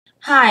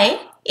Hi,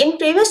 in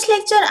previous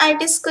lecture I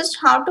discussed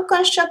how to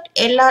construct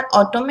LR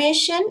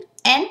automation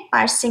and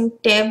parsing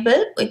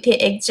table with the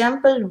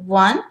example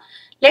 1.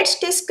 Let's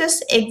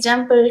discuss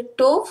example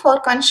 2 for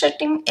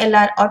constructing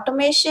LR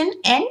automation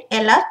and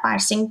LR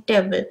parsing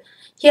table.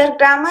 Here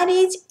grammar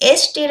is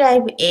S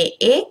derive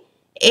A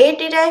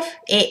derive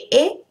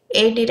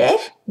A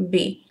derive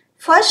B.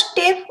 First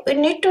step, we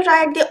need to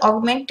write the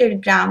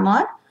augmented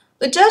grammar.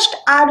 We just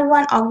add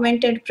one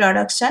augmented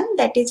production,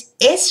 that is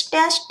S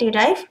dash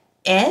derive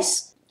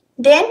S.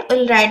 Then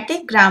we'll write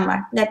the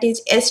grammar, that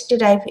is S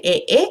derive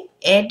A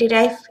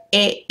derive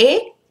A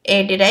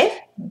derive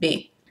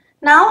B.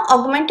 Now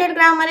augmented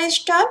grammar is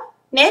done.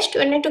 Next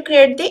we need to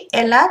create the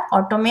LR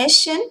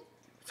automation.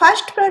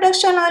 First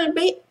production will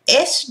be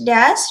S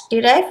dash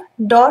derive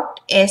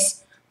dot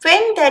S.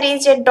 When there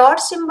is a dot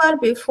symbol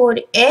before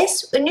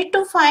S, we need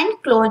to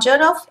find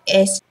closure of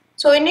S.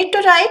 So we need to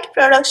write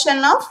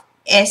production of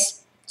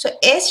S. So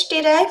S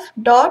derive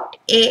dot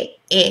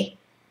A.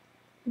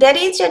 There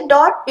is a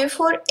dot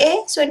before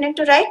A, so we need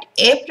to write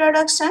A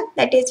production,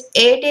 that is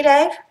A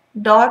derive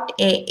dot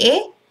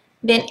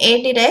then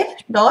A derive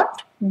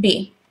dot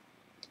B.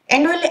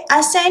 And we'll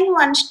assign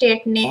one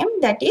state name,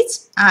 that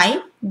is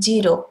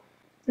I0.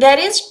 There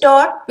is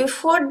dot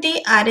before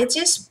the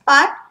RHS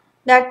part,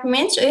 that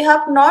means we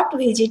have not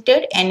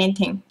visited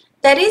anything.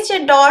 There is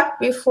a dot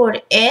before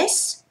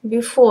S,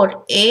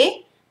 before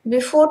A,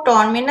 before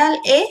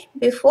terminal A,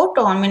 before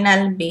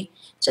terminal B.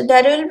 So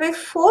there will be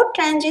 4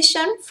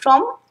 transition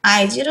from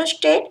I0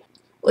 state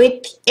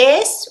with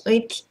S,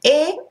 with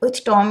A,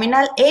 with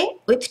terminal A,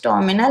 with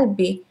terminal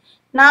B.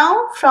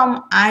 Now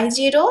from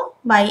I0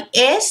 by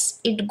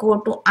S, it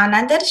go to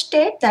another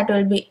state, that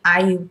will be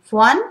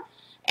I1,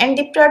 and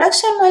the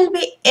production will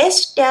be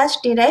S dash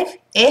derive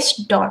S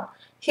dot.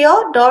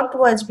 Here dot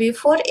was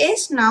before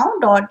S, now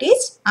dot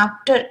is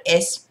after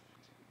S.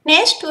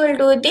 Next we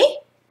will do the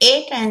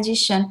A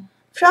transition.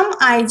 From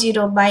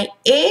I0 by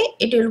A,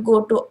 it will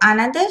go to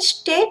another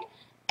state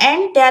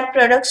and their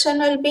production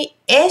will be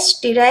S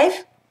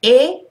derive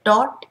A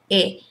dot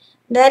A.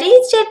 There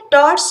is a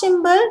dot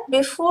symbol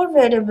before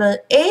variable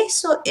A,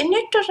 so you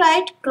need to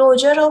write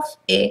closure of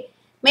A.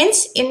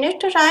 Means you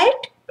need to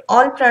write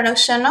all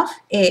production of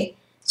A.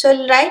 So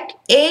we'll write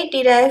A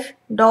derive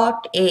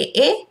dot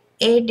A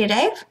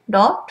derive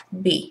dot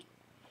B.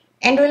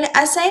 And we'll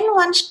assign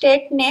one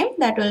state name,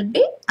 that will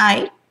be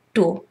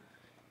I2.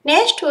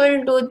 Next we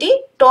will do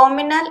the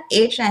terminal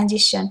A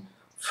transition.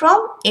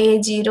 From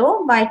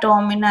A0 by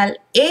terminal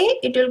A,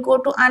 it will go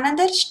to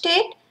another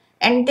state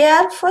and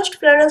their first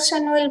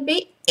production will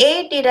be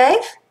A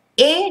derive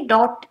A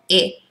dot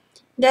A.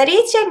 There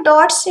is a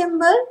dot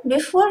symbol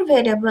before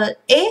variable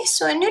A,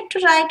 so we need to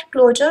write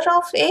closure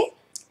of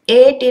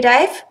A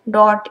derive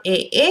dot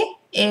A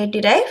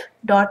derive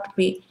dot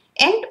B.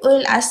 And we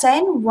will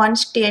assign one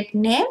state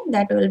name,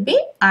 that will be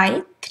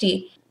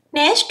I3.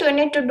 Next we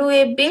need to do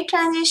a B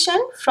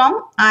transition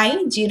from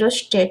I0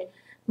 state.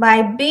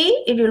 By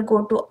B it will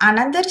go to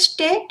another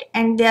state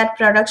and their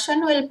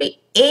production will be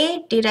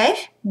A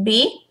derive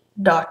B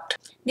dot.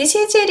 This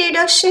is a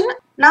reduction.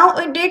 Now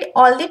we did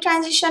all the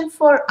transition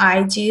for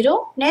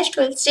I0. Next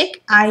we will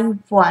check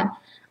I1.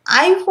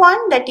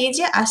 I1, that is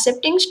a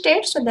accepting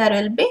state, so there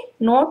will be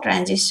no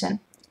transition.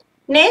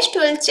 Next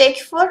we will check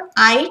for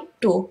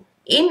I2.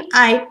 In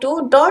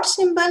I2, dot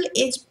symbol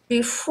is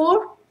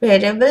before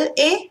variable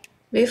A,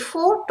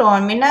 before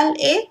terminal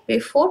A,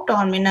 before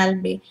terminal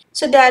B.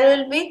 So there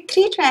will be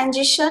 3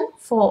 transition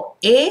for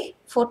A,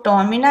 for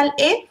terminal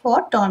A,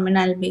 for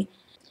terminal B.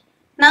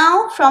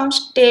 Now from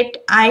state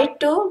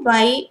I2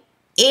 by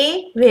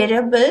A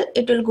variable,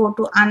 it will go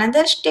to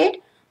another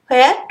state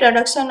where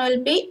production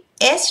will be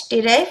S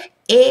derive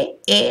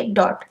A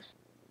dot.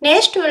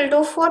 Next we will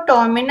do for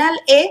terminal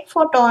A.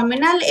 For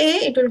terminal A,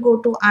 it will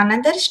go to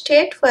another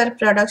state where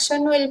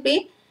production will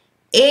be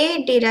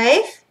A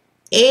derive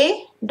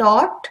A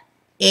dot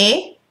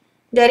A.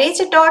 There is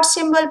a dot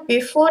symbol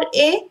before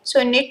A, so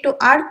we need to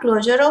add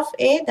closure of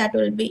A, that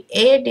will be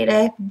A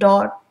derive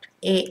dot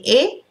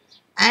A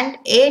and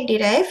A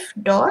derive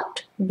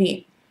dot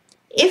B.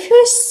 If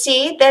you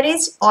see, there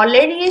is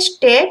already a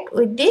state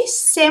with the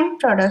same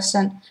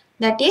production,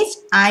 that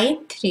is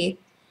I3.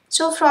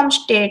 So from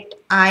state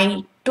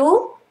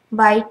I2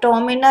 by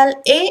terminal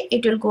A,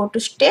 it will go to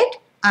state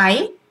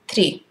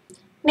I3.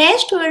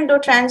 Next we will do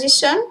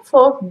transition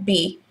for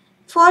B.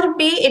 For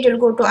B, it will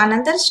go to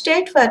another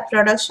state where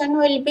production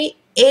will be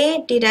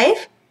A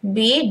derive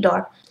B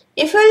dot.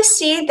 If you will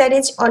see, there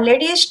is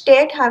already a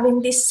state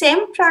having the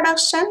same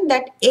production,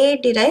 that A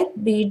derive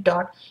B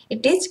dot.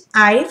 It is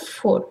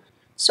I4.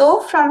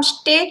 So from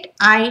state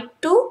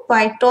I2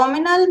 by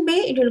terminal B,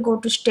 it will go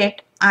to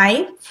state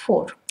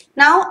I4.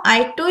 Now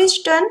I2 is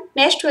done.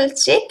 Next we will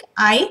check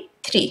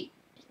I3.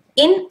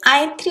 In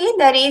I3,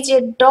 there is a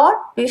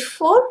dot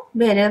before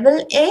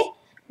variable A,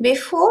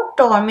 before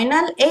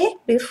terminal A,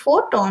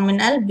 before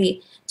terminal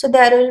B. So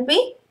there will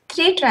be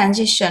 3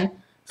 transition.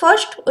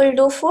 First we will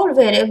do for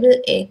variable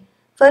A.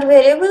 For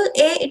variable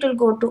A, it will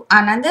go to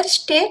another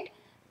state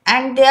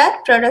and their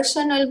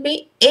production will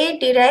be A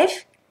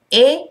derive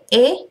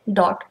A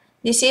dot.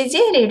 This is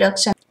a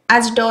reduction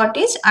as dot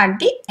is at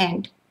the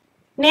end.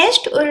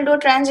 Next, we will do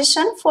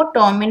transition for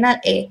terminal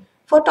A.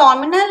 For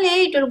terminal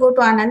A, it will go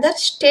to another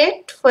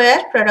state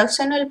where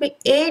production will be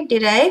A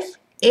derive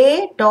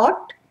A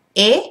dot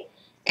A,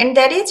 and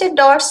there is a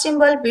dot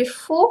symbol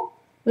before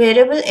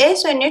variable A.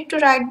 So, I need to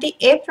write the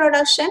A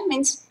production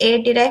means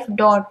A derive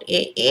dot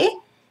A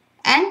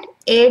and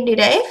A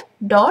derive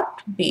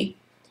dot B.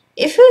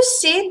 If you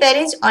see, there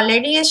is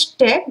already a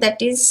state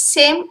that is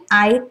same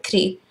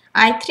I3.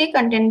 I3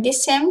 contains the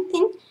same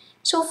thing.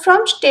 So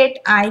from state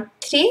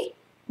I3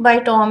 by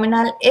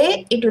terminal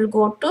A, it will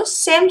go to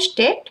same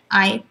state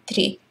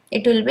I3.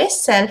 It will be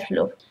self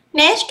loop.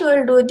 Next, we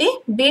will do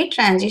the B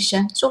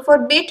transition. So for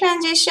B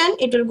transition,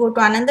 it will go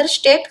to another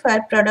state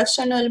where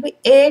production will be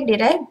A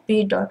derive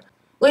B dot.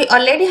 We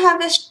already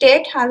have a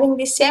state having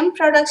the same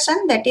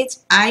production, that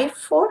is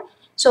I4.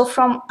 So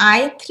from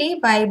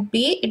I3 by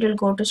B, it will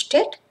go to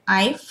state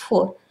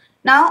I4.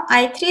 Now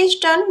I3 is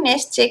done.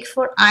 Next check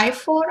for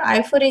I4.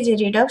 I4 is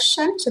a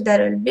reduction, so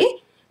there will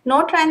be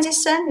no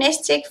transition.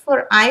 Next check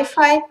for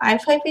I5.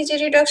 I5 is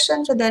a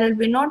reduction, so there will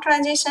be no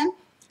transition.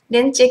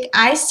 Then check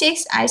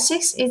I6.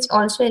 I6 is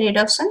also a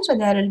reduction, so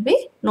there will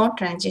be no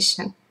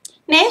transition.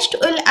 Next,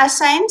 we'll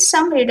assign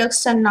some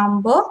reduction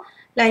number,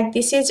 like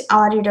this is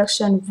our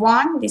reduction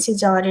 1, this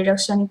is our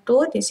reduction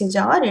 2, this is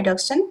our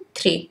reduction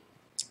 3.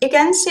 You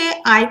can say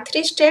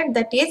I3 state,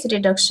 that is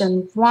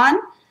reduction 1,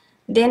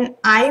 then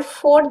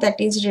I4,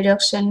 that is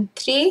reduction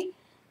 3,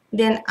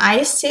 then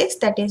I6,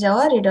 that is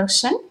our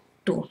reduction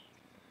 2.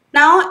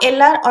 Now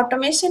LR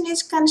automation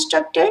is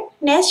constructed.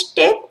 Next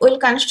step, we will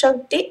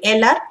construct the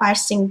LR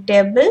parsing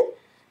table.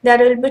 There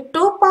will be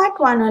two parts.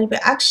 One will be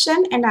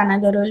action and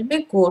another will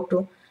be go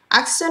to.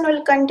 Action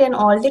will contain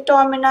all the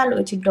terminal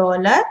with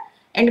dollar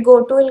and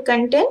go to will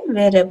contain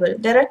variable.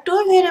 There are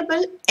two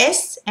variables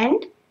S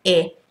and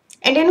A.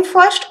 And in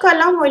first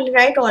column, we will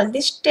write all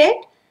the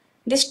state.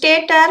 The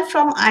state are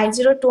from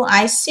I0 to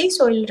I6.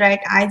 So we will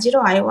write I0,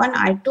 I1,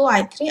 I2,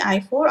 I3,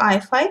 I4,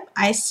 I5,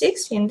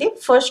 I6 in the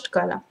first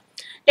column.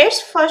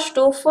 Let's first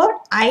do for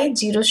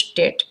I0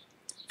 state.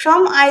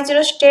 From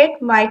I0 state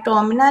by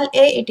terminal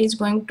A, it is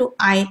going to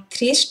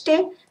I3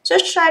 state.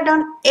 Just write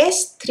down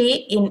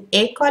S3 in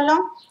A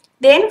column.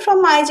 Then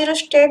from I0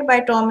 state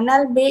by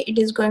terminal B, it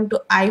is going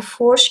to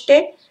I4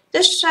 state.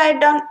 Just write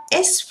down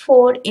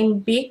S4 in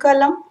B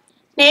column.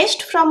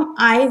 Next, from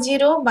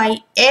I0 by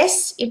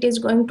S, it is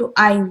going to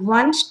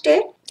I1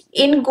 state.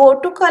 In go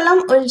to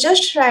column, we'll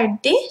just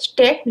write the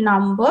state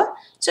number.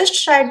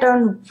 Just write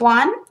down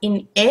 1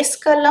 in S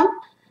column.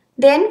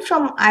 Then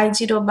from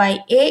I0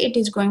 by A, it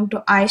is going to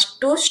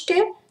I2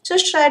 state.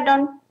 Just write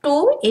down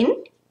 2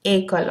 in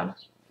A column.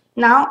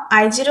 Now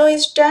I0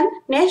 is done.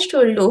 Next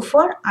we'll do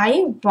for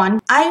I1.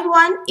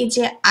 I1 is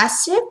a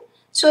accept.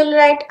 So we'll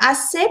write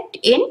accept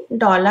in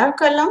dollar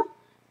column.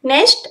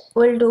 Next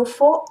we'll do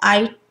for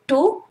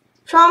I2.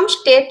 From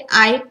state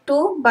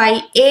I2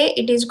 by A,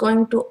 it is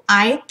going to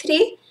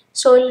I3.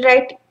 So we'll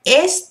write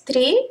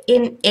S3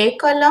 in A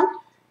column.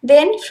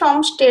 Then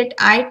from state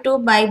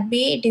I2 by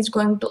B, it is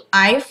going to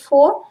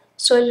I4.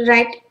 So we'll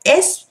write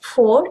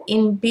S4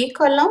 in B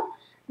column.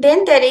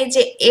 Then there is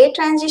a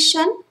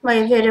transition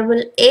by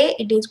variable A,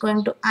 it is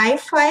going to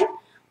I5.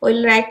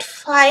 We'll write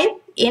 5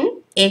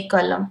 in A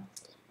column.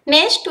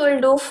 Next we'll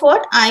do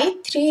for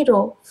I3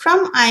 row.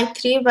 From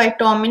I3 by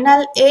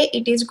terminal A,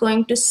 it is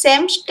going to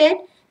same state.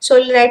 So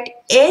we'll write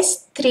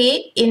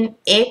S3 in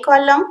A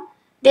column.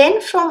 Then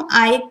from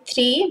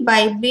I3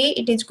 by B,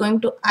 it is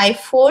going to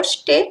I4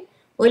 state.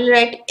 We'll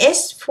write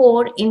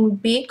S4 in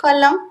B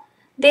column.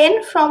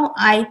 Then from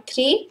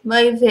I3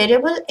 by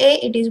variable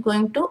A, it is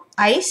going to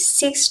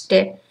I6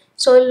 state.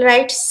 So we'll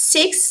write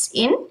 6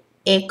 in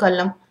A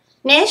column.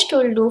 Next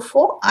we'll do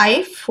for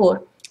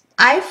I4.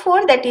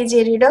 I4, that is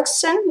a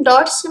reduction,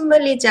 dot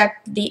symbol is at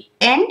the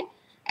end,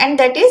 and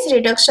that is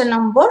reduction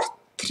number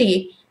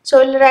 3.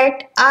 So we'll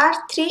write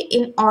R3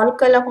 in all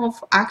column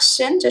of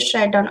action. Just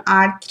write down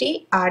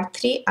R3,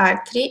 R3,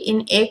 R3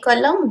 in A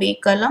column, B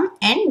column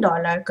and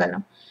dollar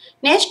column.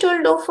 Next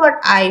we'll do for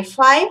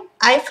I5.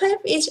 I5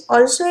 is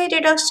also a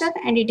reduction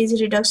and it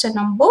is reduction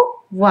number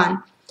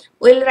 1.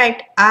 We'll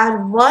write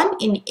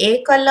R1 in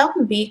A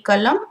column, B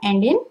column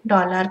and in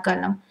dollar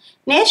column.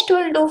 Next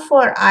we'll do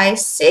for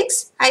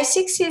I6.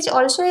 I6 is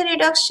also a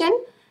reduction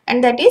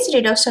and that is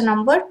reduction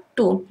number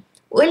 2.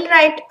 We'll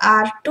write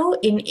R2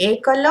 in A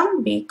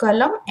column, B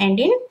column and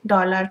in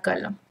dollar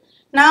column.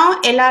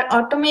 Now LR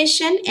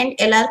automation and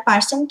LR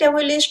parsing table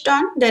is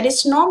done. There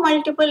is no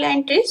multiple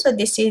entry, so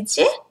this is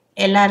a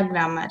LR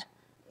grammar.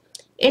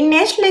 In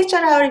next lecture,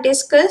 I will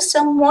discuss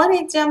some more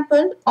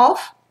example of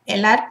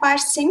LR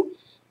parsing.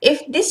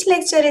 If this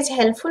lecture is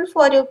helpful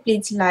for you,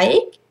 please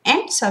like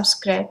and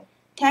subscribe.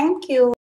 Thank you.